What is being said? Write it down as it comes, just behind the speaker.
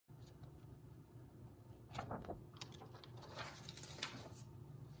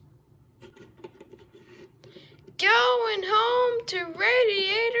Going home to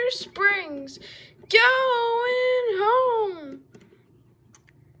Radiator Springs. Going home.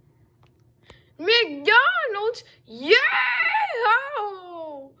 McDonald's, yeah!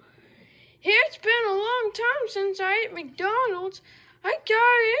 It's been a long time since I ate McDonald's. I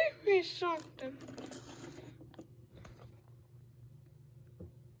gotta eat me something.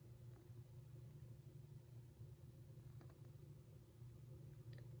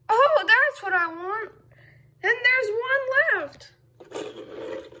 Oh, that's what I want. And there's one left.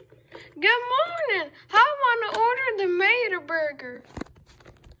 Good morning. I want to order the Mater Burger.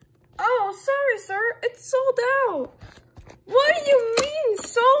 Oh, sorry, sir. It's sold out. What do you mean,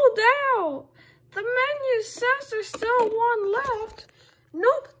 sold out? The menu says there's still one left.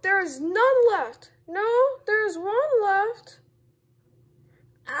 Nope, there's none left. No, there's one left.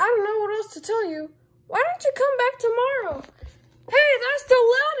 I don't know what else to tell you. Why don't you come back tomorrow? Hey, that's the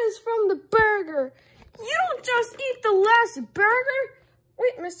lettuce from the burger. You don't just eat the last burger.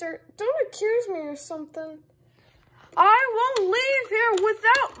 Wait, mister, don't accuse me or something. I won't leave here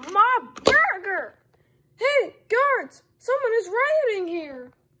without my burger. Hey, guards, someone is rioting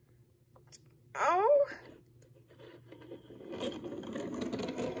here. Oh.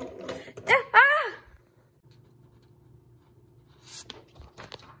 Ah!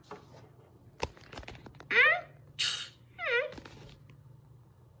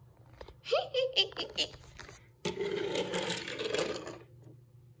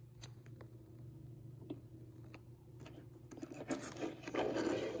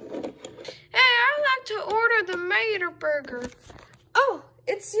 To order the Mater Burger. Oh,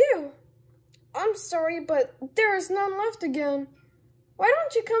 it's you. I'm sorry, but there is none left again. Why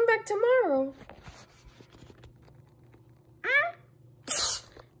don't you come back tomorrow?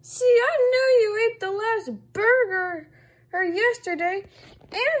 See, I knew you ate the last burger yesterday,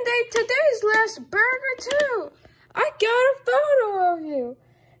 and ate today's last burger too. I got a photo of you,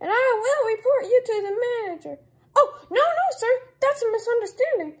 and I will report you to the manager. Oh, no, sir, that's a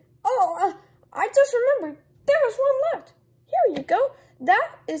misunderstanding. Oh, I just remembered, there was one left. Here you go.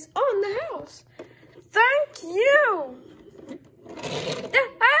 That is on the house. Thank you.